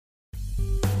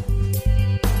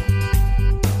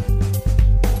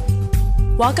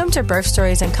Welcome to Birth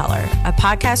Stories in Color, a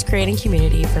podcast creating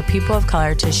community for people of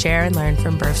color to share and learn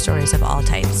from birth stories of all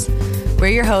types. We're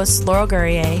your hosts, Laurel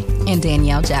Gourrier and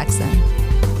Danielle Jackson.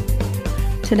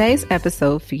 Today's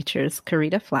episode features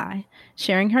Karita Fly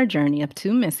sharing her journey of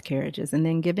 2 miscarriages and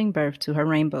then giving birth to her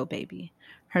rainbow baby,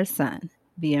 her son,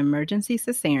 via emergency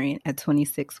cesarean at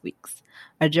 26 weeks,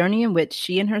 a journey in which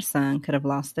she and her son could have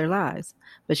lost their lives.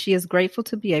 But she is grateful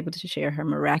to be able to share her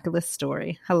miraculous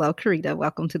story. Hello, Karita.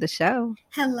 Welcome to the show.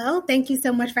 Hello. Thank you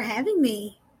so much for having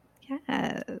me.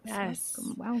 Yes.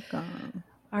 Welcome.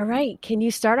 All right. Can you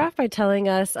start off by telling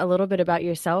us a little bit about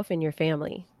yourself and your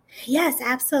family? Yes,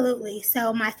 absolutely.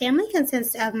 So my family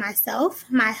consists of myself,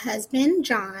 my husband,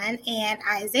 John, and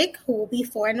Isaac, who will be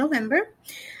 4 in November.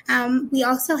 We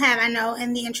also have, I know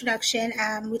in the introduction,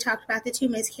 we talked about the 2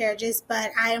 miscarriages,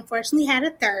 but I unfortunately had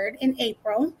a third in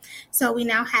April. So we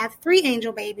now have 3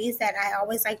 angel babies that I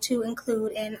always like to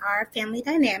include in our family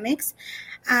dynamics.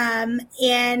 And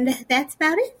that's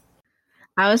about it.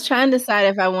 I was trying to decide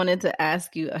if I wanted to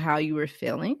ask you how you were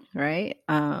feeling, right?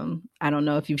 I don't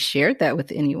know if you've shared that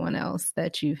with anyone else,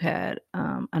 that you've had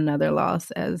another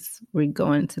loss as we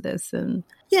go into this. And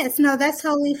yes, no, that's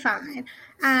totally fine.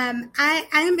 I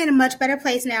am in a much better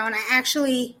place now, and I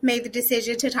actually made the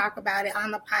decision to talk about it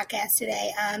on the podcast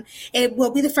today. It will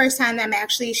be the first time that I'm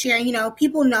actually sharing. You know,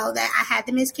 people know that I had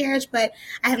the miscarriage, but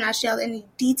I have not shared any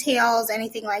details,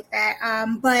 anything like that.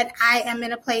 But I am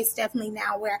in a place definitely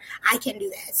now where I can do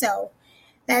that. So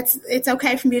it's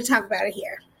okay for me to talk about it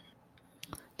here.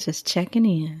 Just checking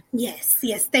in. Yes,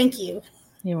 thank you.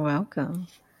 You're welcome.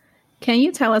 Can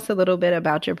you tell us a little bit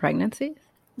about your pregnancy?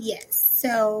 Yes.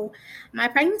 So my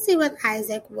pregnancy with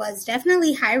Isaac was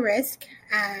definitely high risk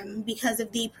because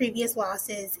of the previous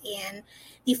losses. And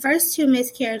the first 2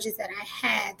 miscarriages that I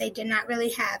had, they did not really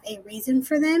have a reason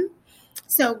for them.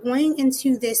 So going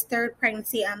into this third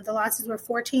pregnancy, the losses were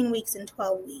 14 weeks and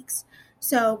 12 weeks.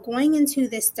 So going into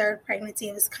this third pregnancy,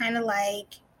 it was kind of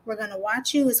like, we're going to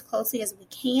watch you as closely as we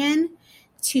can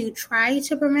to try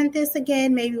to prevent this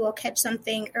again. Maybe we'll catch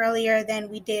something earlier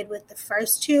than we did with the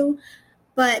first 2.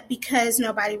 But because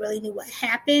nobody really knew what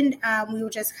happened, we were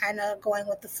just kind of going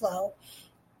with the flow.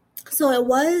 So it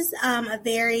was a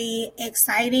very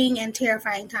exciting and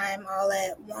terrifying time all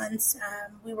at once.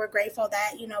 We were grateful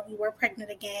that, we were pregnant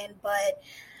again, but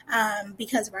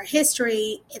because of our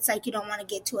history, it's like you don't want to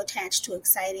get too attached, too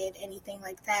excited, anything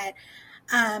like that.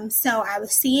 So I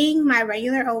was seeing my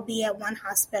regular OB at one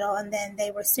hospital, and then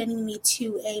they were sending me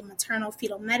to a maternal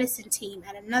fetal medicine team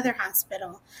at another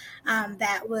hospital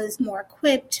that was more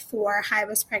equipped for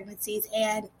high-risk pregnancies.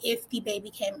 And if the baby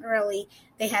came early,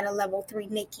 they had a level 3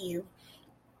 NICU.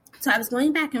 So I was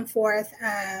going back and forth,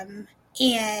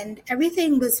 and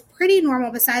everything was pretty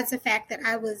normal besides the fact that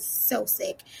I was so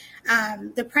sick.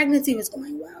 The pregnancy was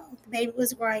going well. The baby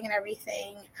was growing and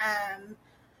everything.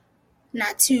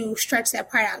 Not to stretch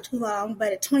that part out too long,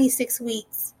 but at 26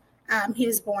 weeks, he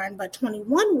was born. But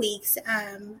 21 weeks,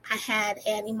 I had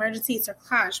an emergency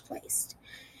cerclage placed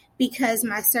because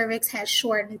my cervix had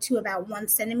shortened to about 1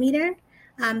 centimeter.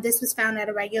 This was found at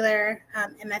a regular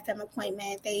MFM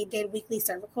appointment. They did weekly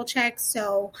cervical checks,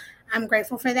 so I'm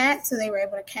grateful for that. So they were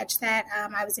able to catch that.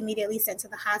 I was immediately sent to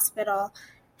the hospital,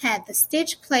 had the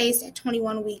stitch placed at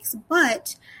 21 weeks,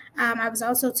 but I was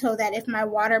also told that if my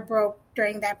water broke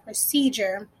during that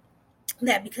procedure,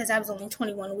 that because I was only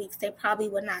 21 weeks, they probably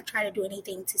would not try to do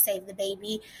anything to save the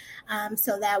baby.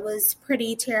 So that was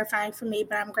pretty terrifying for me,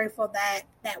 but I'm grateful that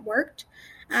that worked.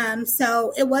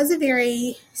 So it was a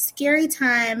very scary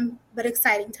time, but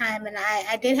exciting time. And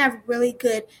I did have really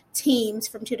good teams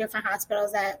from 2 different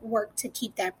hospitals that worked to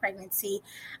keep that pregnancy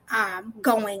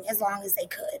going as long as they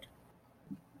could.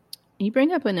 You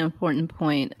bring up an important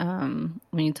point when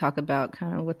you talk about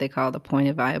kind of what they call the point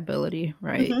of viability,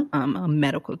 right? Mm-hmm. A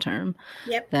medical term.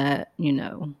 Yep. That,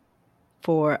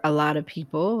 for a lot of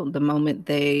people, the moment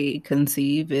they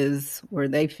conceive is where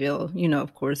they feel,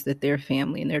 of course, that their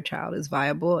family and their child is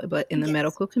viable. But in the yes.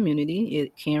 medical community,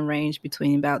 it can range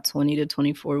between about 20 to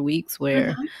 24 weeks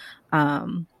where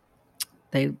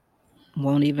they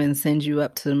won't even send you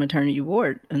up to the maternity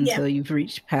ward until you've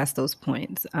reached past those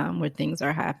points where things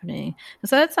are happening. And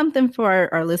so that's something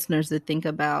for our listeners to think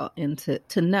about and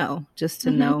to know, just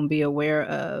to know and be aware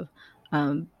of,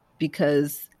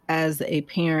 because as a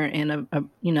parent and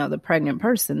the pregnant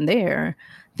person there,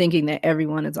 thinking that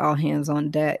everyone is all hands on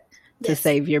deck to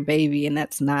save your baby, and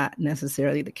that's not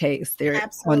necessarily the case. They're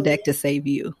on deck to save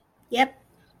you. Yep.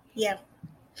 Yeah.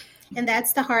 And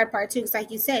that's the hard part too, because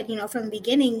like you said, from the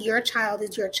beginning, your child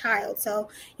is your child. So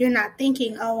you're not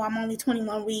thinking, oh, I'm only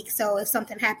 21 weeks, so if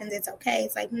something happens, it's okay.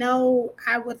 It's like, no,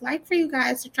 I would like for you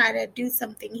guys to try to do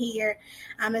something here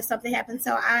if something happens.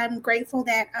 So I'm grateful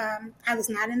that I was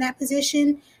not in that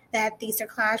position, that the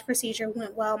cerclage procedure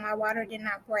went well. My water did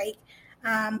not break.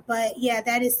 But yeah,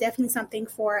 that is definitely something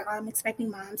for expecting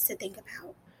moms to think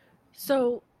about.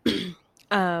 So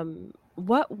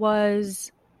what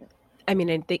was, I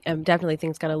think definitely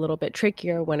things got a little bit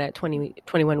trickier when at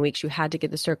 21 weeks you had to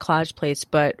get the cerclage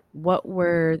placed, but what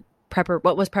was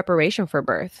preparation for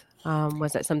birth?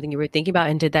 Was that something you were thinking about,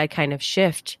 and did that kind of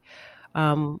shift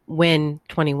when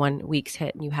 21 weeks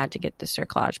hit and you had to get the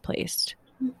cerclage placed?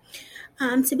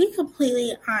 To be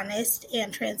completely honest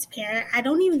and transparent, I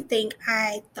don't even think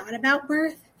I thought about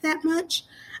birth that much.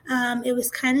 It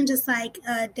was kind of just like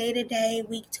a day-to-day,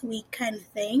 week-to-week kind of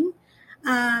thing.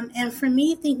 And for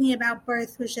me, thinking about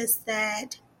birth was just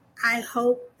that I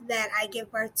hope that I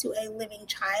give birth to a living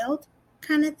child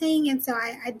kind of thing. And so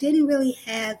I didn't really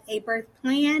have a birth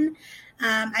plan.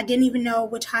 I didn't even know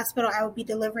which hospital I would be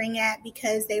delivering at,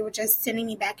 because they were just sending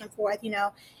me back and forth.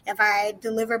 If I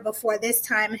deliver before this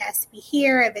time, it has to be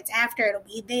here. If it's after, it'll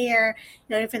be there,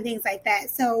 different things like that.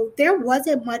 So there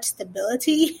wasn't much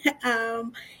stability.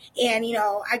 And,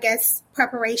 I guess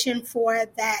preparation for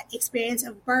that experience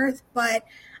of birth. But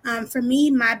for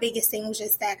me, my biggest thing was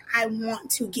just that I want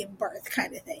to give birth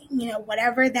kind of thing.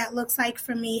 Whatever that looks like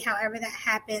for me, however that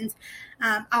happens,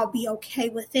 I'll be okay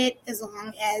with it as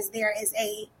long as there is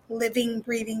a living,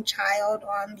 breathing child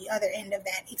on the other end of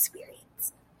that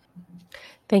experience.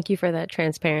 Thank you for that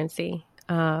transparency.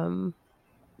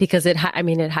 Because it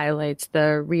highlights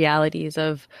the realities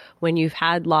of when you've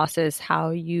had losses,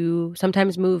 how you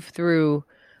sometimes move through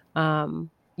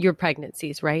your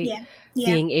pregnancies, right? Yeah.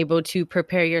 Being able to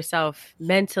prepare yourself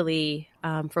mentally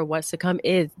for what's to come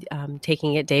is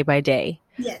taking it day by day.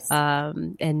 Yes.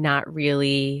 And not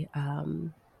really,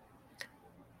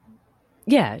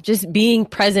 just being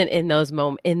present in those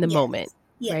moment,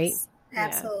 right?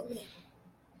 Absolutely. Yeah.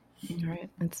 Right.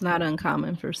 It's not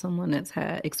uncommon for someone that's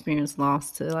had experienced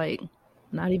loss to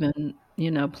not even,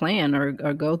 plan or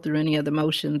go through any of the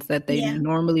motions that they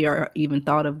normally are even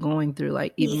thought of going through,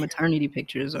 like even maternity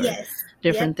pictures or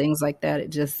different things like that.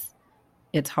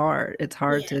 It's hard. It's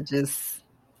hard to just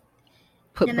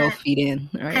put both feet in.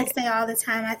 Right. I say all the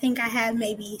time, I think I had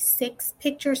maybe 6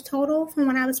 pictures total from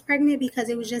when I was pregnant, because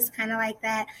it was just kind of like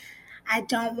that. I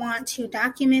don't want to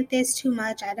document this too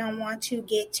much. I don't want to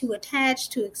get too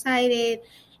attached, too excited,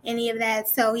 any of that.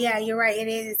 So yeah, you're right. It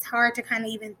is hard to kind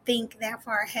of even think that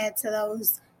far ahead to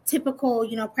those typical,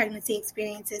 pregnancy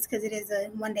experiences, because it is a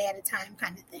one day at a time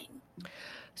kind of thing.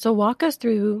 So walk us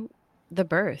through the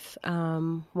birth.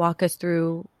 Walk us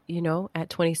through,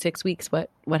 at 26 weeks, what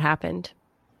happened?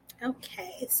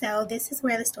 Okay, so this is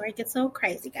where the story gets so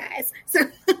crazy, guys. So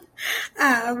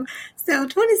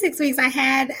 26 weeks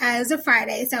it was a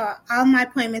Friday, so all my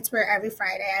appointments were every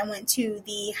Friday. I went to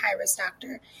the high-risk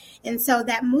doctor. And so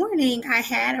that morning I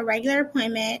had a regular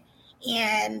appointment,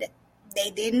 and they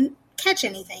didn't catch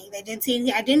anything. They didn't see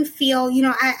anything. I didn't feel,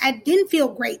 I didn't feel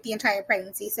great the entire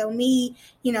pregnancy. So me,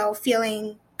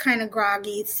 feeling kind of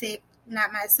groggy, sick,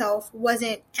 not myself,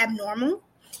 wasn't abnormal.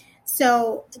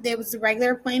 So there was a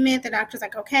regular appointment. The doctor's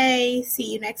like, okay,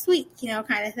 see you next week,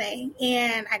 kind of thing.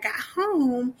 And I got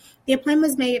home. The appointment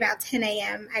was maybe about 10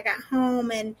 a.m. I got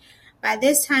home, and by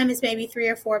this time it's maybe 3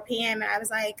 or 4 p.m. And I was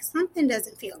like, something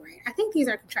doesn't feel right. I think these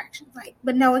are contractions.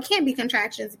 But no, it can't be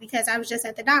contractions, because I was just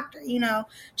at the doctor.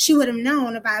 She would have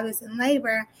known if I was in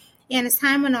labor. And as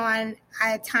time went on,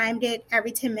 I timed it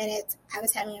every 10 minutes. I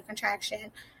was having a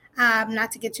contraction.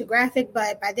 Not to get too graphic,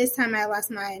 but by this time I lost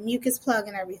my mucus plug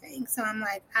and everything. So I'm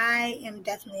like, I am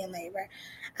definitely in labor.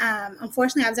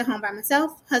 Unfortunately, I was at home by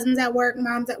myself. Husband's at work,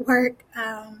 mom's at work.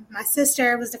 My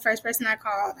sister was the first person I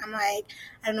called. I'm like,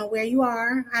 I don't know where you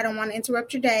are. I don't want to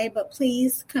interrupt your day, but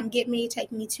please come get me,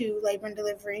 take me to labor and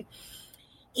delivery.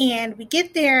 And we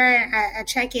get there, I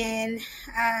check in.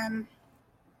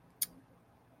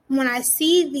 When I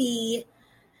see the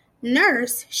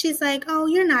nurse, she's like, oh,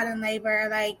 you're not in labor.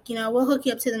 We'll hook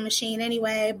you up to the machine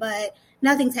anyway, but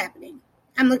nothing's happening.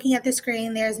 I'm looking at the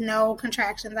screen. There's no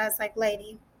contractions. I was like,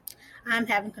 lady, I'm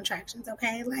having contractions,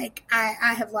 okay?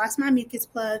 I have lost my mucus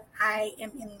plug. I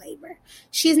am in labor.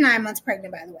 She's 9 months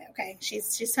pregnant, by the way, okay?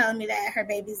 She's telling me that her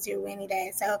baby's due any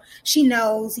day. So she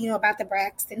knows, about the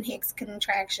Braxton Hicks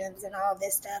contractions and all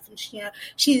this stuff. And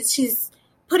she's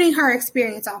putting her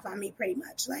experience off on me pretty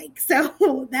much.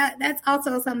 So that's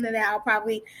also something that I'll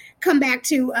probably come back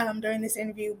to during this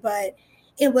interview. But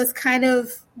it was kind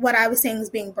of what I was saying was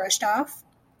being brushed off.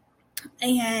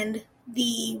 And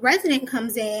the resident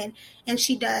comes in and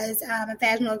she does a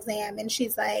vaginal exam, and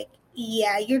she's like,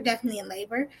 yeah, you're definitely in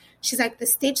labor. She's like, the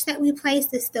stitch that we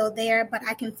placed is still there, but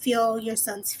I can feel your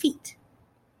son's feet.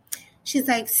 She's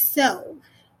like, so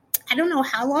I don't know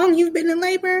how long you've been in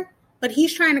labor, but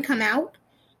he's trying to come out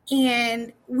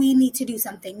and we need to do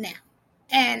something now.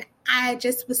 And I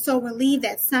just was so relieved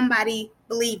that somebody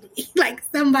believed me, like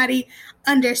somebody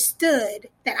understood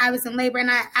that I was in labor. And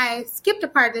I skipped a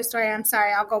part of the story. I'm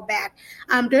sorry, I'll go back.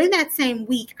 During that same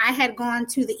week, I had gone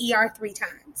to the ER 3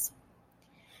 times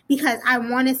because I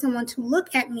wanted someone to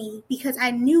look at me, because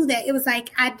I knew that it was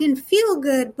like I didn't feel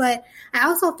good, but I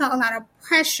also felt a lot of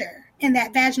pressure in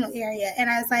that vaginal area. And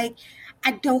I was like,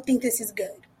 I don't think this is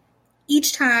good.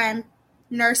 Each time,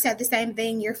 nurse said the same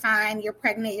thing. You're fine. You're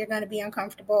pregnant. You're going to be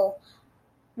uncomfortable.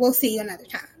 We'll see you another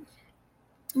time.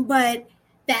 But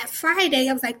that Friday,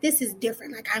 I was like, this is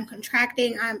different. Like, I'm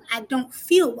contracting. I don't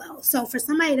feel well. So for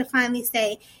somebody to finally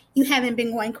say, you haven't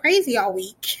been going crazy all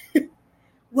week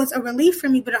was a relief for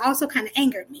me, but it also kind of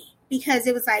angered me, because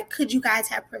it was like, could you guys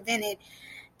have prevented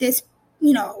this,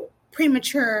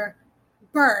 premature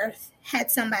birth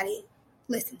had somebody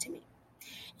listened to me?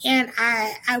 And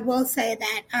I will say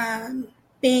that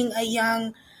being a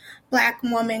young Black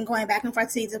woman going back and forth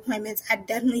to these appointments, I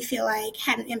definitely feel like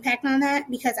had an impact on that,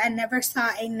 because I never saw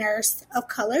a nurse of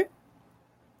color.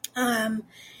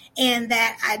 And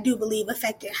that I do believe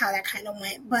affected how that kind of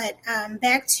went. But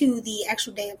back to the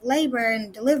actual day of labor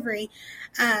and delivery,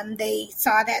 they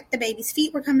saw that the baby's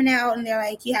feet were coming out, and they're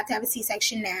like, you have to have a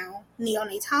C-section now.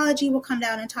 Neonatology will come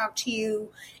down and talk to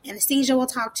you. Anesthesia will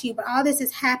talk to you. But all this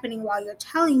is happening while you're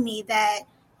telling me that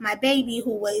my baby,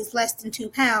 who weighs less than 2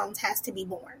 pounds, has to be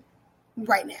born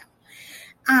right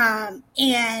now.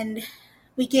 And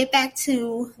we get back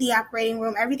to the operating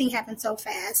room. Everything happened so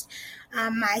fast.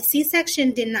 My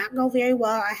C-section did not go very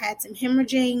well. I had some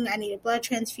hemorrhaging. I needed blood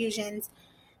transfusions.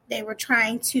 They were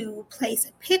trying to place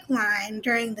a PICC line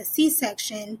during the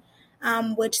C-section,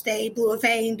 which they blew a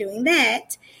vein doing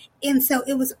that. And so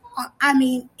it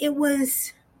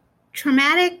was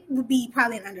traumatic, would be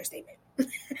probably an understatement.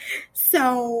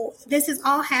 So this is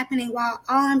all happening while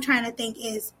all I'm trying to think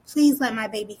is, please let my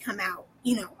baby come out,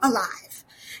 alive.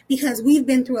 Because we've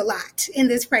been through a lot in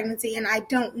this pregnancy, and I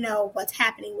don't know what's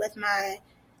happening with my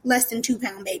less than 2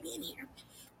 pound baby in here.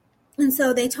 And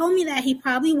so they told me that he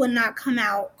probably would not come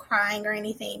out crying or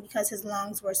anything because his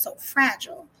lungs were so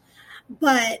fragile.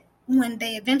 But when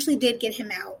they eventually did get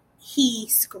him out, he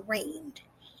screamed.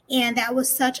 And that was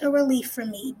such a relief for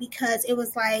me, because it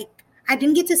was like, I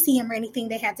didn't get to see him or anything.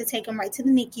 They had to take him right to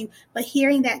the NICU. But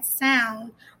hearing that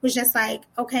sound was just like,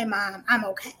 okay, Mom, I'm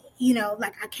okay.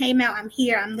 Like, I came out, I'm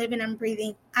here, I'm living, I'm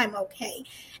breathing, I'm okay.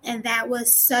 And that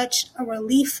was such a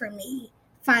relief for me,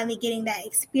 finally getting that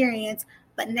experience.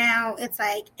 But now it's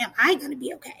like, am I going to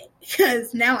be okay?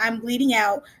 Because now I'm bleeding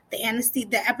out. The anesthesia,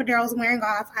 the epidural's wearing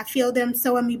off. I feel them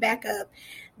sewing me back up.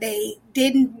 They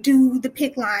didn't do the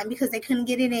PICC line because they couldn't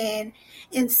get it in.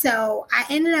 And so I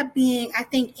ended up being, I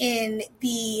think, in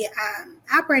the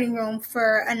operating room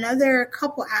for another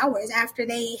couple hours after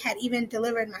they had even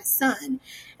delivered my son.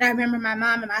 And I remember my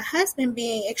mom and my husband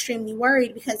being extremely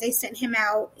worried because they sent him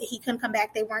out. He couldn't come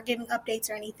back. They weren't giving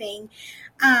updates or anything.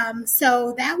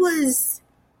 So that was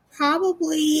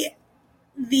probably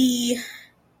the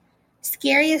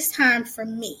scariest time for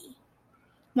me.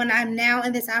 When I'm now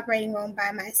in this operating room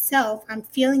by myself, I'm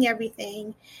feeling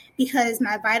everything because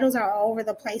my vitals are all over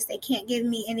the place. They can't give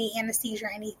me any anesthesia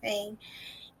or anything.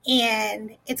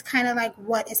 And it's kind of like,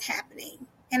 what is happening?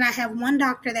 And I have one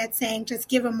doctor that's saying, just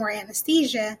give him more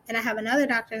anesthesia. And I have another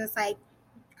doctor that's like,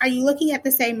 are you looking at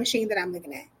the same machine that I'm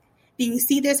looking at? Do you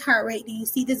see this heart rate? Do you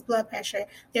see this blood pressure?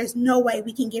 There's no way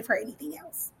we can give her anything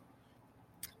else.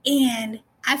 And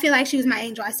I feel like she was my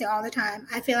angel. I say all the time,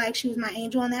 I feel like she was my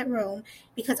angel in that room,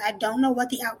 because I don't know what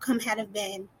the outcome had have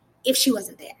been if she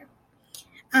wasn't there.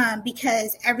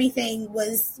 Because everything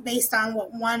was based on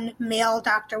what one male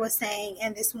doctor was saying,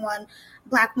 and this one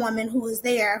Black woman who was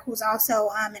there, who's also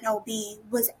an OB,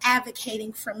 was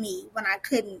advocating for me when I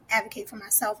couldn't advocate for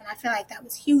myself. And I feel like that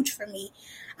was huge for me,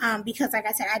 because, like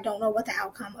I said, I don't know what the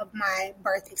outcome of my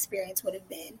birth experience would have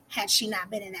been had she not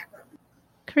been in that room.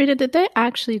 Karita, did they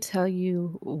actually tell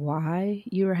you why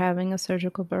you were having a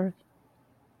surgical birth?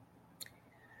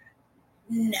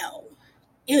 No.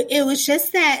 It was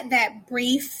just that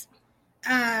brief,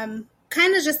 kind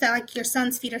of just that, like, your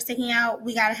son's feet are sticking out.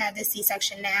 We got to have this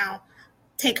C-section now.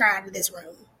 Take her out of this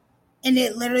room. And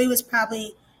it literally was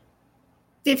probably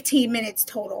 15 minutes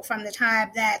total from the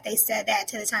time that they said that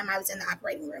to the time I was in the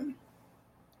operating room.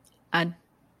 I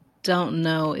don't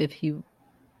know if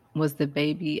was the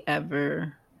baby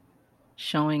ever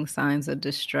showing signs of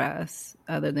distress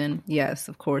other than, yes,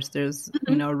 of course, there's,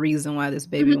 a reason why this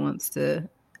baby wants to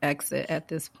exit at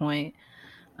this point.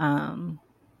 But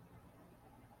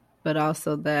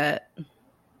also that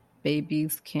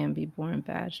babies can be born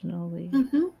vaginally.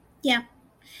 Yeah.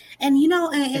 And,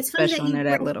 it's especially funny when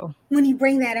they're that little. When you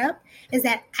bring that up, is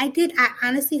that I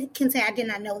honestly can say I did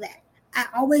not know that. I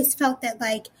always felt that,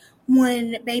 like,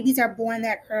 when babies are born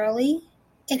that early,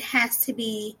 it has to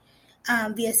be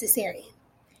via cesarean.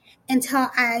 Until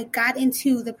I got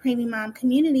into the preemie mom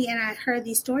community and I heard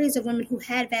these stories of women who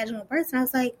had vaginal births, and I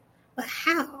was like, but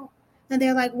how? And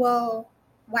they're like, well,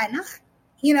 why not?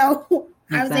 Exactly.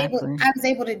 I was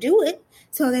able to do it,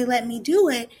 so they let me do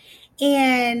it.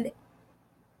 And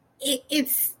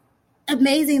it's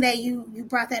amazing that you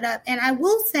brought that up. And I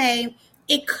will say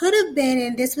it could have been,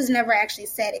 and this was never actually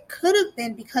said, it could have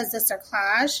been because the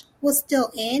cerclage was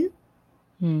still in.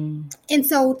 And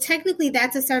so technically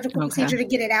that's a surgical procedure to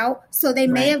get it out. So they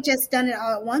may have just done it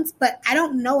all at once, but I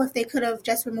don't know if they could have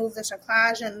just removed the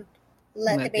cerclage and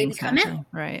let the baby come out.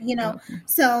 Right.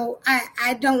 So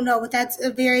I don't know, but that's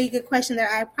a very good question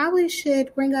that I probably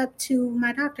should bring up to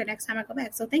my doctor next time I go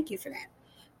back. So thank you for that.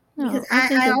 Because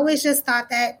I always just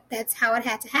thought that that's how it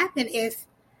had to happen if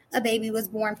a baby was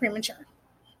born premature.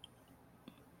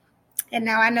 And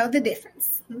now I know the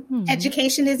difference.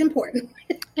 Education is important.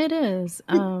 It is.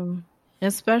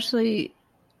 Especially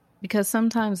because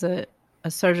sometimes a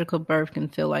surgical birth can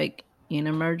feel like an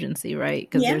emergency, right?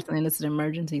 Because they're saying it's an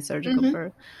emergency surgical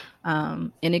birth.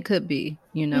 And it could be,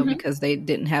 because they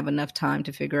didn't have enough time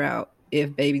to figure out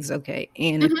if baby's okay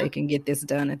and if they can get this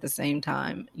done at the same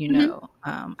time.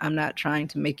 I'm not trying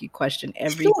to make you question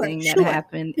everything that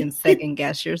happened and second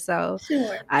guess yourself.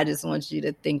 I just want you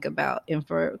to think about, and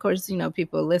for, of course,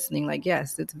 people listening, like,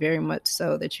 yes, it's very much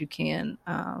so that you can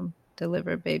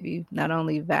deliver a baby not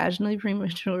only vaginally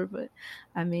premature, but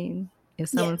I mean, if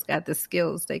someone's got the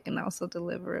skills, they can also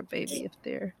deliver a baby if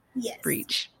they're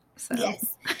breech. So.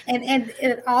 Yes. And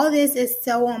all of this is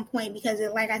so on point because,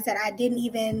 like I said, I didn't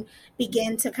even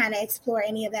begin to kind of explore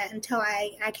any of that until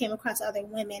I came across other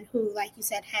women who, like you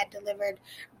said, had delivered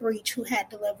breech, who had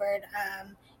delivered,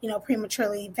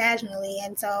 prematurely vaginally.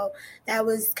 And so that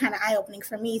was kind of eye-opening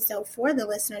for me. So for the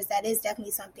listeners, that is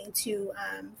definitely something to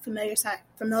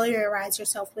familiarize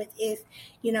yourself with if,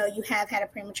 you have had a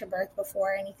premature birth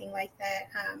before or anything like that,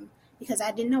 because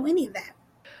I didn't know any of that.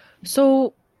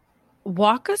 So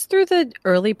walk us through the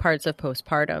early parts of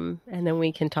postpartum, and then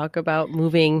we can talk about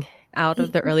moving out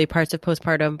of the early parts of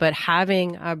postpartum, but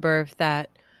having a birth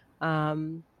that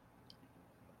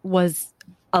was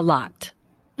a lot.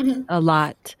 And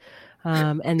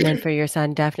then for your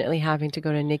son, definitely having to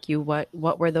go to NICU.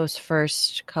 What were those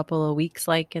first couple of weeks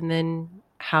like? And then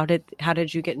how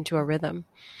did you get into a rhythm?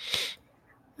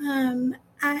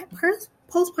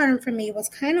 Postpartum for me was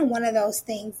kind of one of those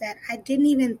things that I didn't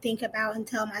even think about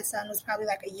until my son was probably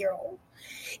like a year old.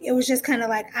 It was just kind of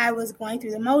like I was going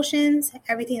through the motions.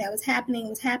 Everything that was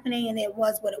happening, and it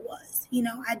was what it was.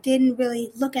 I didn't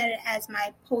really look at it as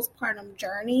my postpartum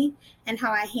journey and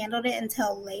how I handled it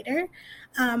until later.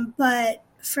 But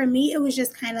for me, it was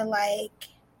just kind of like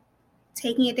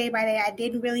taking it day by day. I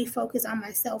didn't really focus on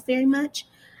myself very much.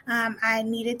 I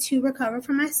needed to recover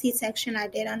from my C-section. I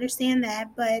did understand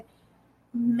that, but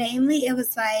mainly it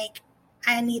was like,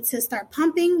 I need to start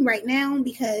pumping right now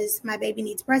because my baby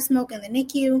needs breast milk in the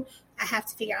NICU. I have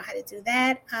to figure out how to do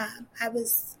that. I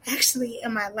was actually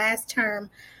in my last term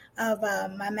of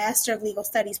my Master of Legal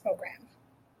Studies program.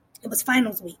 It was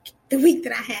finals week, the week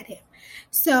that I had him.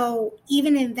 So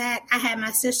even in that, I had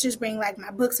my sisters bring like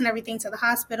my books and everything to the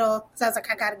hospital. So I was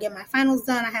like, I got to get my finals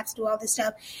done. I have to do all this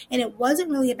stuff. And it wasn't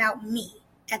really about me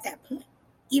at that point.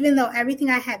 Even though everything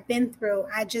I had been through,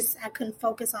 I couldn't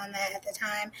focus on that at the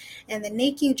time. And the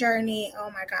NICU journey, oh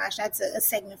my gosh, that's a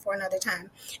segment for another time.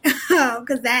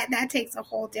 Because that takes a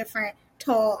whole different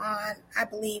toll on, I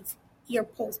believe, your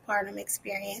postpartum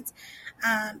experience.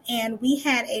 And we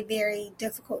had a very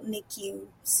difficult NICU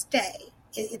stay.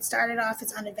 It started off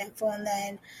as uneventful, and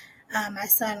then my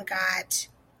son got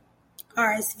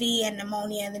RSV and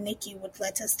pneumonia in the NICU, which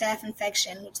led to staph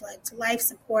infection, which led to life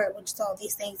support, which is all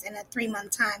these things in a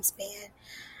 3-month time span.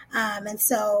 And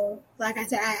so, like I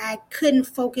said, I couldn't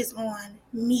focus on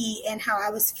me and how I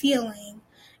was feeling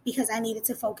because I needed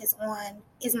to focus on,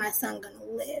 is my son going to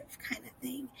live, kind of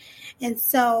thing. And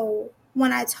so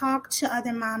when I talk to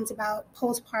other moms about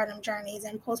postpartum journeys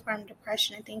and postpartum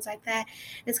depression and things like that,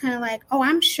 it's kind of like, oh,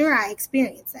 I'm sure I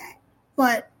experienced that.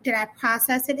 But did I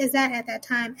process it as that at that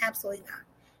time? Absolutely not.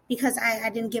 Because I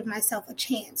didn't give myself a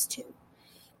chance to.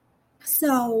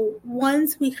 So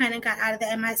once we kind of got out of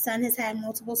that, and my son has had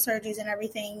multiple surgeries and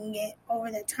everything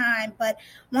over the time, but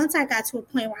once I got to a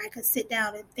point where I could sit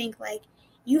down and think, like,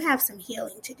 you have some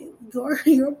healing to do.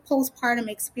 Your postpartum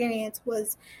experience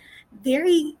was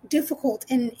very difficult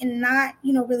and not,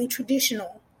 really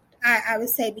traditional. I would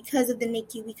say, because of the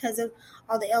NICU, because of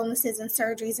all the illnesses and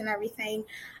surgeries and everything.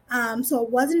 So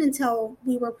it wasn't until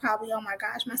we were probably, oh my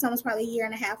gosh, my son was probably a year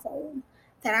and a half old,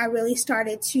 that I really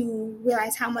started to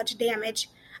realize how much damage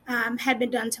had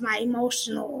been done to my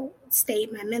emotional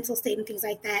state, my mental state, and things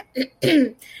like that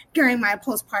during my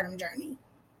postpartum journey.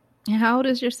 And how old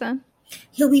is your son?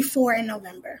 He'll be 4 in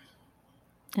November.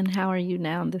 And how are you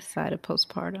now on this side of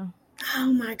postpartum?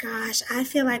 Oh my gosh, I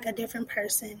feel like a different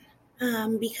person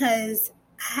because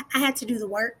I had to do the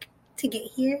work to get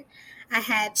here. I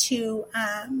had to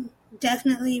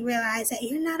definitely realize that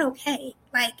you're not okay.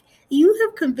 Like, you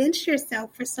have convinced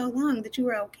yourself for so long that you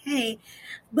were okay.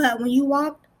 But when you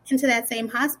walk into that same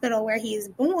hospital where he is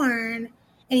born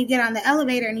and you get on the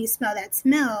elevator and you smell that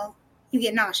smell, you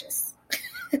get nauseous.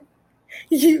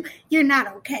 You're not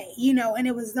okay, and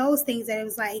it was those things that it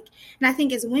was like, and I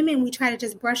think as women, we try to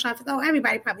just brush off, oh,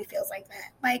 everybody probably feels like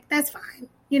that. Like, that's fine.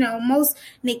 Most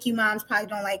NICU moms probably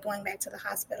don't like going back to the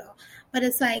hospital, but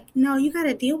it's like, no, you got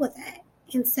to deal with that.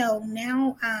 And so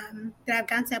now that I've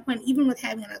gotten to that point, even with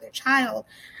having another child,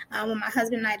 when my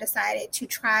husband and I decided to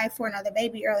try for another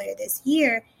baby earlier this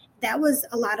year, that was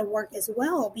a lot of work as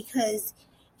well, because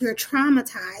you're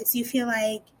traumatized. You feel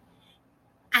like,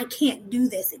 I can't do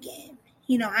this again.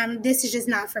 This is just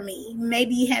not for me.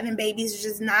 Maybe having babies is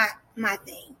just not my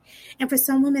thing. And for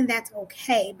some women, that's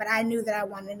okay. But I knew that I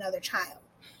wanted another child.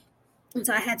 And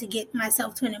so I had to get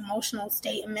myself to an emotional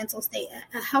state, a mental state,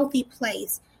 a healthy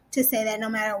place to say that no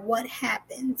matter what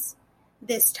happens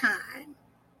this time,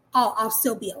 I'll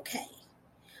still be okay.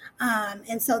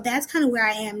 And so that's kind of where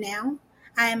I am now.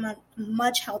 I am a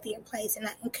much healthier place,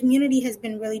 and community has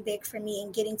been really big for me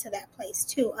in getting to that place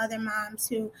too. Other moms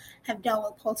who have dealt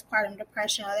with postpartum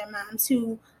depression, other moms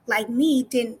who, like me,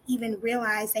 didn't even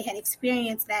realize they had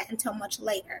experienced that until much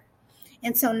later.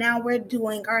 And so now we're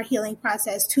doing our healing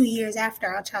process 2 years after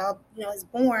our child, is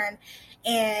born,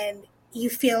 and you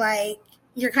feel like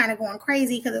you're kind of going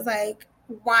crazy because it's like,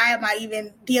 why am I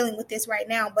even dealing with this right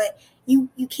now? But you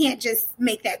can't just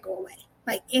make that go away.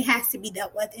 Like, it has to be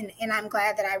dealt with, and I'm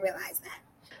glad that I realized that.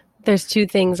 There's two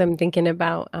things I'm thinking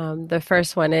about. The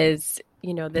first one is,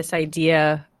 this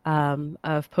idea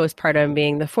of postpartum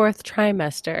being the 4th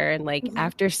trimester, and like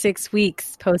after 6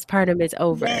 weeks, postpartum is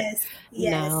over. Yes.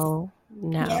 No.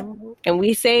 Yep. And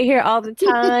we say here all the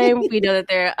time, we know that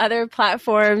there are other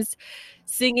platforms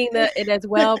singing it as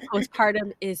well.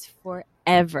 Postpartum is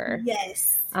forever.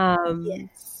 Yes.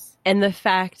 Yes. And the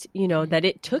fact, that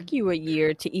it took you a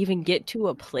year to even get to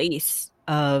a place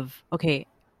of, okay,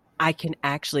 I can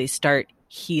actually start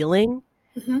healing,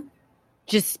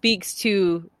 just speaks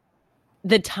to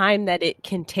the time that it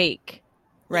can take,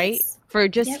 right? Yes. For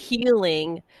just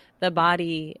healing the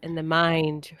body and the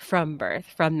mind from birth,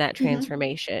 from that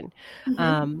transformation.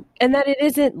 And that it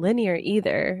isn't linear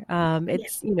either.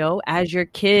 It's, as your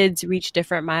kids reach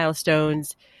different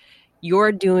milestones,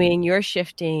 you're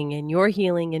shifting and you're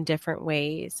healing in different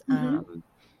ways.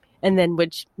 And then,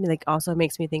 which also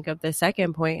makes me think of the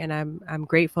second point, and I'm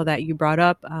grateful that you brought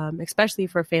up, especially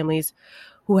for families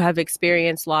who have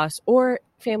experienced loss or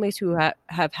families who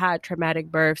have had traumatic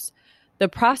births, the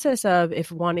process of if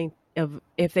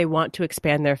they want to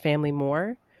expand their family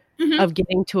more, of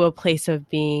getting to a place of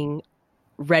being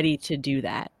ready to do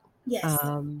that. Yes.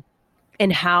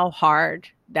 And how hard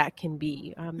that can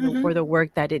be, for the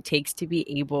work that it takes to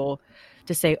be able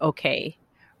to say, okay,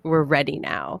 we're ready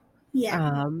now.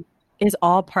 Yeah. Is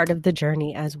all part of the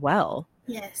journey as well.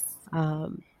 Yes.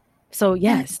 So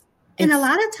yes. And a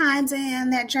lot of times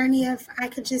in that journey of, I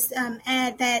could just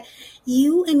add that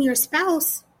you and your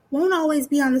spouse won't always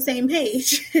be on the same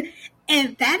page.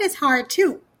 And that is hard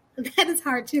too.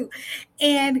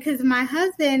 And because my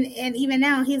husband, and even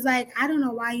now, he's like, I don't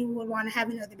know why you would want to have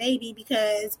another baby,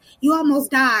 because you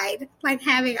almost died, like,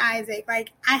 having Isaac.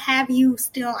 Like, I have you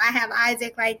still, I have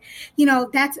Isaac. Like,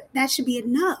 that should be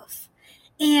enough.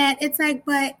 And it's like,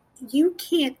 but you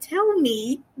can't tell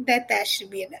me that should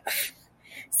be enough.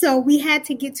 So we had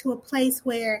to get to a place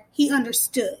where he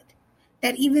understood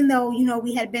that even though,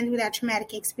 we had been through that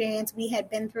traumatic experience, we had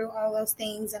been through all those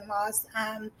things and lost,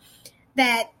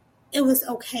 that it was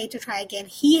okay to try again.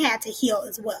 He had to heal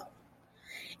as well.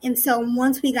 And so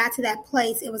once we got to that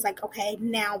place, it was like, okay,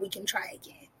 now we can try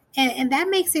again. And that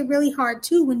makes it really hard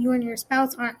too, when you and your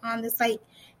spouse aren't on this like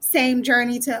same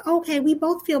journey to, okay, we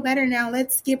both feel better now,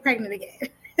 let's get pregnant again.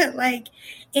 Like,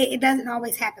 it doesn't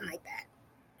always happen like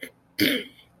that.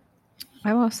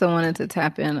 I also wanted to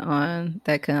tap in on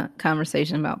that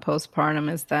conversation about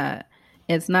postpartum, is that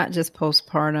it's not just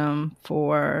postpartum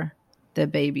for the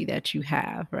baby that you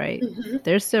have, right? Mm-hmm.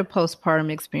 There's still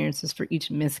postpartum experiences for each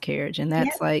miscarriage. And that's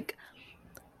Yep. like,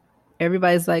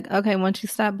 everybody's like, okay, once you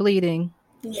stop bleeding,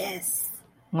 Yes.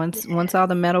 once all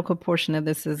the medical portion of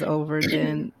this is over,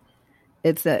 then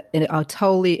it's a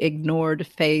totally ignored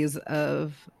phase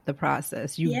of the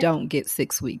process. You Yep. don't get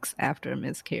 6 weeks after a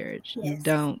miscarriage. Yes. You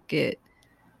don't get,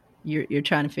 you're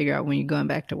trying to figure out when you're going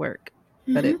back to work.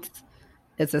 Mm-hmm. But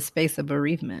it's a space of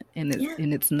bereavement, and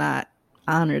it's not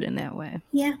honored in that way.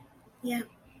 Yeah. Yeah.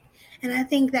 And I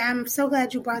think that I'm so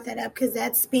glad you brought that up, because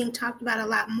that's being talked about a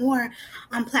lot more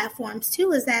on platforms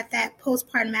too, is that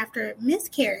postpartum after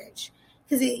miscarriage.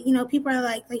 Because, people are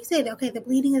like you said, okay, the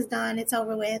bleeding is done, it's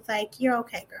over with, like, you're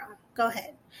okay, girl, go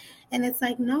ahead. And it's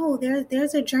like, no,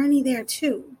 there's a journey there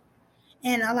too.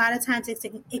 And a lot of times it's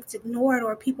ignored,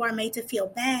 or people are made to feel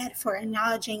bad for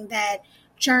acknowledging that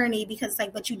journey, because it's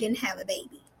like, but you didn't have a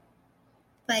baby.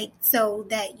 Like, so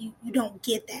that you don't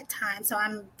get that time. So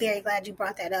I'm very glad you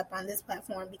brought that up on this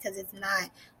platform, because it's not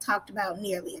talked about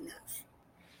nearly enough.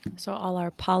 So all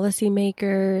our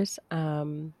policymakers,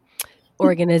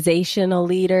 organizational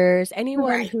leaders,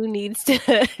 anyone who needs to,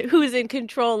 who's in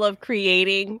control of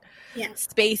creating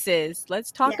spaces.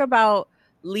 Let's talk about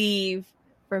leave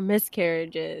for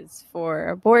miscarriages, for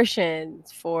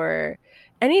abortions, for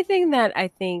anything that I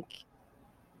think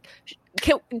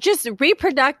just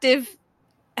reproductive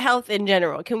health in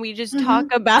general. Can we just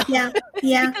talk about? Yeah.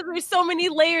 Because there's so many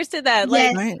layers to that.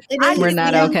 Yes, like, we're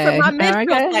not okay. For my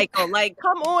menstrual cycle. Like,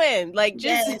 come on. Like,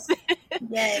 just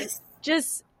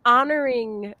just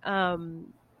honoring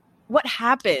what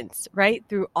happens right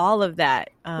through all of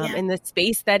that in the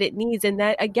space that it needs, and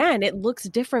that again, it looks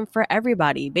different for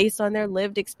everybody based on their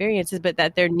lived experiences, but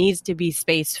that there needs to be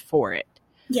space for it.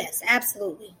 Yes,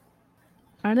 absolutely.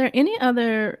 Are there any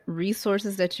other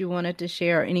resources that you wanted to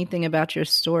share, or anything about your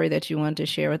story that you wanted to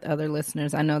share with other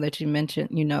listeners? I know that you mentioned,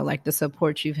 like the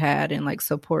support you've had and like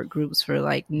support groups for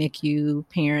like NICU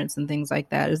parents and things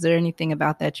like that. Is there anything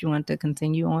about that you want to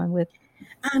continue on with?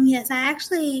 Yes, I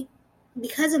actually,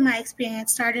 because of my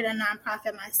experience, started a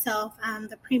nonprofit myself,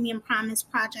 the Premium Promise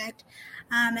Project.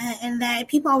 And that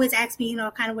people always ask me,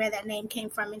 kind of where that name came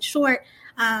from. In short,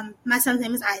 my son's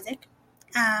name is Isaac,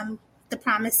 the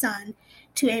promised son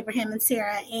to Abraham and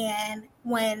Sarah. And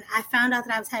when I found out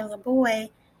that I was having a boy,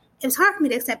 it was hard for me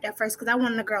to accept at first, because I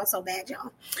wanted a girl so bad,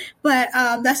 y'all. But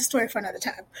that's a story for another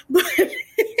time.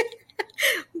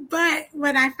 But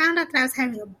when I found out that I was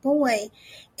having a boy,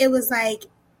 it was like,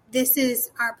 this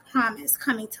is our promise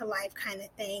coming to life kind of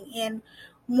thing. And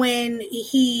when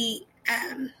we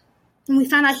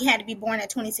found out he had to be born at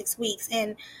 26 weeks,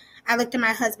 and I looked at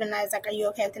my husband and I was like, are you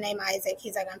okay with the name Isaac?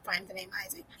 He's like, I'm fine with the name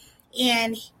Isaac.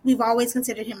 And we've always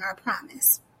considered him our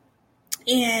promise.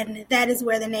 And that is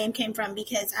where the name came from,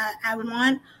 because I would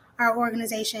want our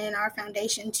organization, our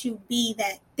foundation, to be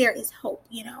that there is hope,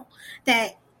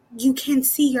 that you can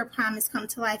see your promise come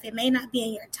to life. It may not be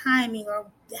in your timing or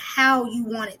how you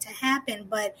want it to happen,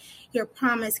 but your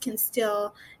promise can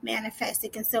still manifest.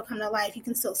 It can still come to life. You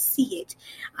can still see it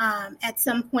at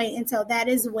some point. And so that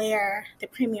is where the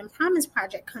Premium Promise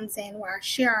Project comes in, where I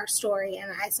share our story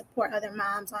and I support other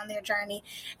moms on their journey.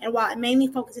 And while it mainly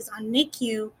focuses on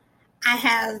NICU, I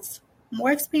have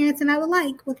more experience than I would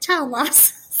like with child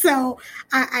loss. So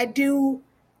I do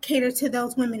cater to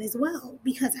those women as well,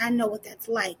 because I know what that's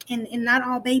like. And not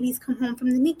all babies come home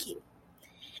from the NICU.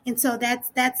 And so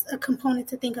that's a component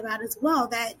to think about as well,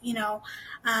 that,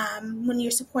 when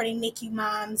you're supporting NICU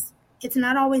moms, it's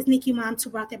not always NICU moms who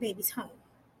brought their babies home.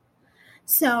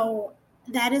 So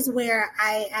that is where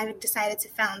I decided to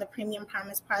found the Premium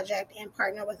Promise Project and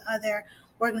partner with other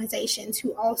organizations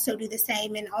who also do the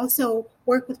same, and also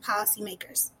work with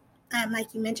policymakers,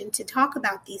 like you mentioned, to talk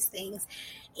about these things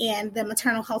and the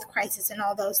maternal health crisis and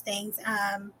all those things.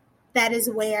 That is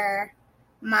where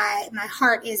my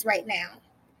heart is right now.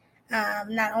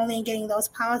 Not only in getting those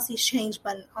policies changed,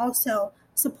 but also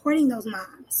supporting those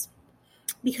moms,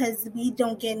 because we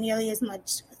don't get nearly as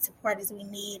much support as we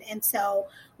need. And so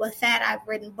with that, I've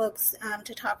written books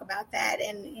to talk about that.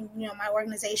 And my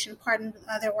organization partnered with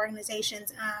other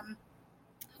organizations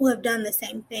who have done the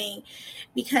same thing,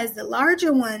 because the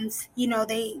larger ones, I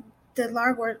don't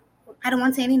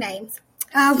want to say any names,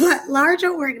 but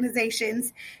larger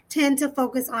organizations tend to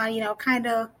focus on, kind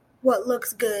of what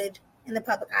looks good in the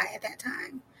public eye at that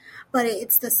time. But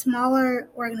it's the smaller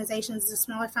organizations, the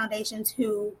smaller foundations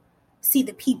who see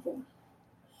the people.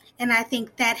 And I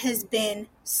think that has been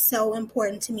so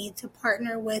important to me, to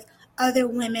partner with other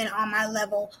women on my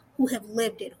level who have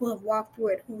lived it, who have walked through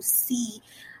it, who see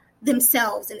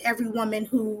themselves in every woman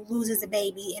who loses a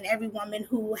baby, and every woman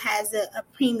who has a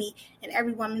preemie, and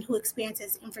every woman who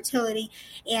experiences infertility.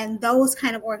 And those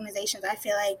kind of organizations, I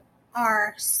feel like,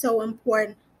 are so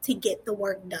important to get the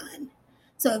work done.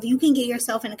 So if you can get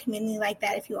yourself in a community like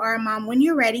that, if you are a mom, when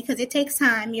you're ready, because it takes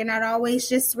time, you're not always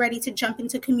just ready to jump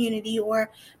into community or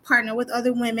partner with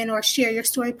other women or share your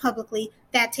story publicly.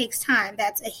 That takes time.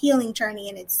 That's a healing journey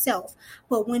in itself.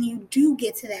 But when you do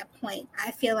get to that point, I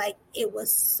feel like it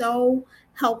was so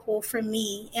helpful for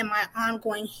me in my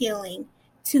ongoing healing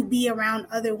to be around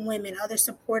other women, other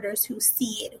supporters who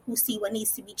see it, who see what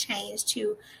needs to be changed,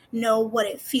 to know what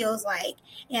it feels like.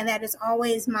 And that is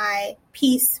always my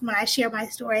piece when I share my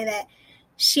story, that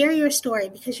share your story,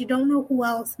 because you don't know who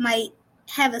else might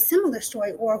have a similar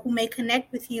story or who may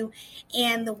connect with you.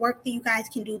 And the work that you guys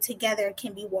can do together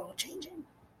can be world changing.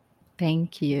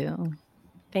 Thank you.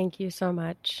 Thank you so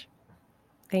much.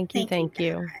 Thank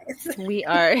you. We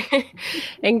are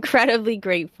incredibly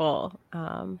grateful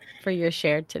for your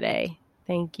share today.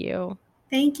 Thank you.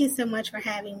 Thank you so much for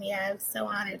having me. I'm so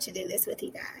honored to do this with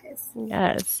you guys.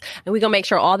 Yes. And we're going to make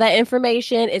sure all that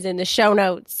information is in the show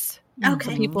notes.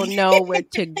 Okay. So people know where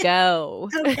to go.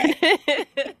 Okay.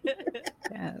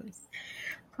 Yes.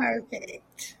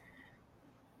 Perfect.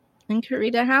 And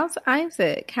Karita, how's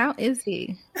Isaac? How is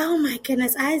he? Oh my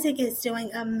goodness, Isaac is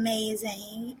doing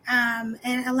amazing.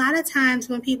 And a lot of times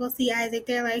when people see Isaac,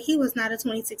 they're like, he was not a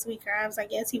 26-weeker. I was like,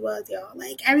 yes, he was, y'all.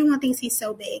 Like, everyone thinks he's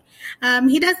so big.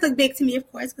 He does look big to me,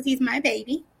 of course, because he's my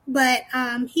baby. But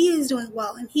he is doing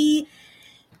well. And he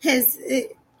has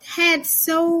had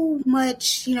so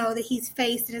much, that he's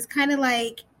faced. And it's kind of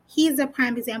like, he's a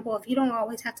prime example of you don't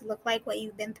always have to look like what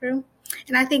you've been through.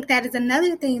 And I think that is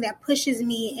another thing that pushes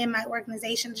me in my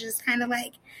organization, just kind of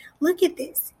like, look at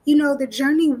this. The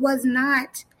journey was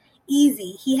not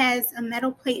easy. He has a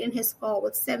metal plate in his skull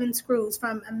with 7 screws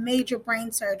from a major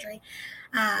brain surgery.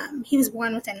 He was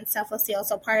born with an encephalocele,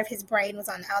 so part of his brain was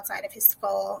on the outside of his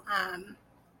skull.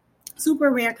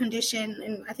 Super rare condition,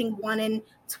 and I think 1 in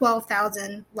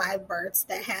 12,000 live births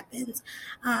that happens.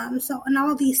 And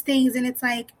all these things, and it's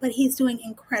like, but he's doing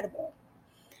incredible.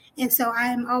 And so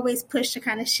I'm always pushed to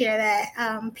kind of share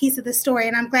that piece of the story.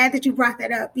 And I'm glad that you brought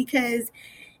that up, because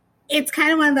it's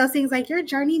kind of one of those things, like, your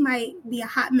journey might be a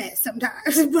hot mess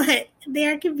sometimes, but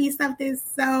there can be something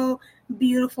so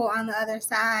beautiful on the other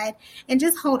side. And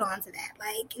just hold on to that.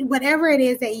 Like, whatever it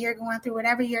is that you're going through,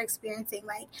 whatever you're experiencing,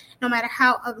 like, no matter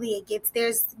how ugly it gets,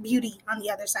 there's beauty on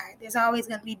the other side. There's always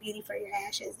going to be beauty for your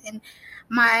ashes. And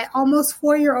my almost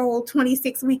 4-year-old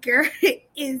 26-weeker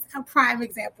is a prime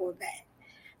example of that.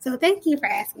 So thank you for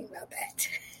asking about that.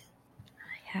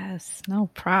 Yes, no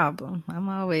problem. I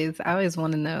always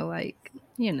want to know, like,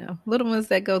 little ones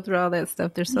that go through all that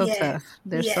stuff, they're so tough.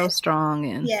 They're so strong.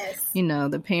 And,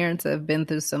 the parents have been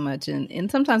through so much. And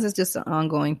sometimes it's just an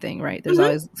ongoing thing, right? There's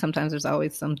there's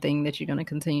always something that you're going to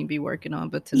continue to be working on.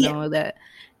 But to know that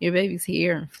your baby's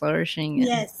here and flourishing.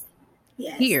 And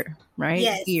here, right?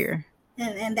 Yes. Here.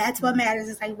 And that's what matters.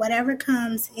 It's like, whatever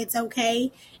comes, it's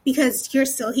okay, because you're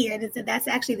still here. And that's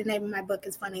actually the name of my book.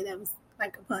 It's funny. That was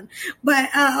like a pun. But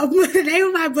the name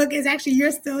of my book is actually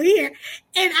You're Still Here.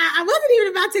 And I wasn't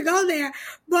even about to go there.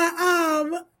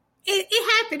 But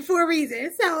it happened for a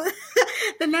reason. So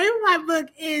the name of my book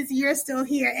is You're Still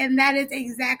Here. And that is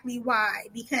exactly why.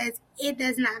 Because it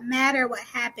does not matter what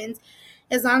happens.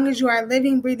 As long as you are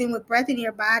living, breathing with breath in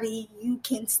your body, you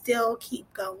can still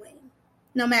keep going.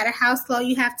 No matter how slow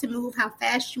you have to move, how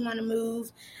fast you want to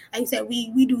move. Like I said,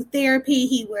 we do therapy.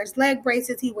 He wears leg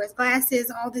braces. He wears glasses,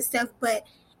 all this stuff. But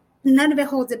none of it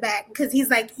holds it back, because he's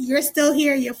like, you're still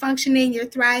here. You're functioning. You're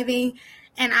thriving.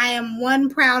 And I am one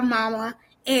proud mama.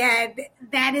 And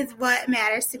that is what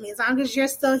matters to me. As long as you're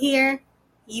still here,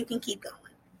 you can keep going.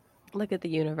 Look at the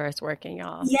universe working,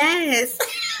 y'all. Yes.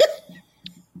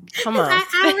 Come on.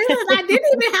 I realized I didn't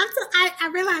even have to. I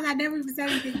realized I never even said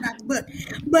anything about the book.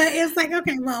 But it's like,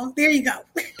 okay, well, there you go.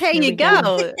 There you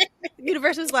go. The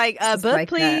universe was like, book, like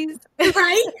please.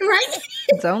 Right.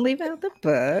 Don't leave out the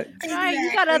book. Right.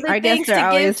 You got other I things guess they're to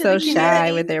always give so to the shy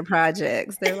community. with their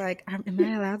projects. They're like, am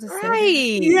I allowed to say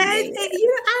right. Yes,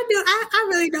 I do. I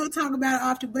really don't talk about it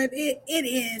often, but it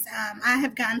is. I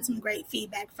have gotten some great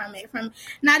feedback from it, from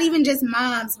not even just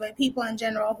moms, but people in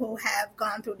general who have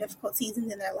gone through difficult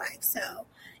seasons in their life. So,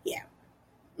 yeah.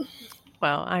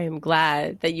 Well, I am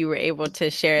glad that you were able to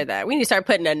share that. We need to start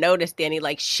putting a notice, Danny,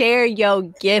 like share your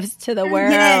gifts to the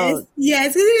world.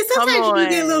 Yes. Sometimes you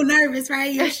get a little nervous,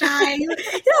 right? You're shy. You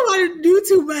don't want to do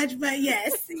too much, but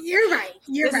yes, you're right.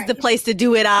 This is the place to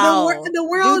do it all. The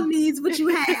world needs what you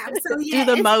have. So yes,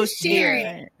 do the most share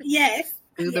here. It. Yes.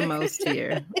 Do the most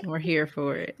here. We're here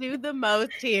for it. Do the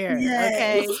most here. Yes.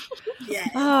 Okay. Yes.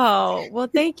 Oh, well,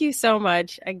 thank you so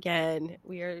much again.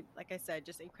 We are, like I said,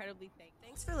 just incredibly thankful.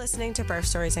 Thanks for listening to Birth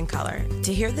Stories in Color.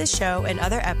 To hear this show and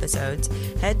other episodes,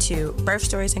 head to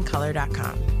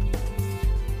birthstoriesincolor.com.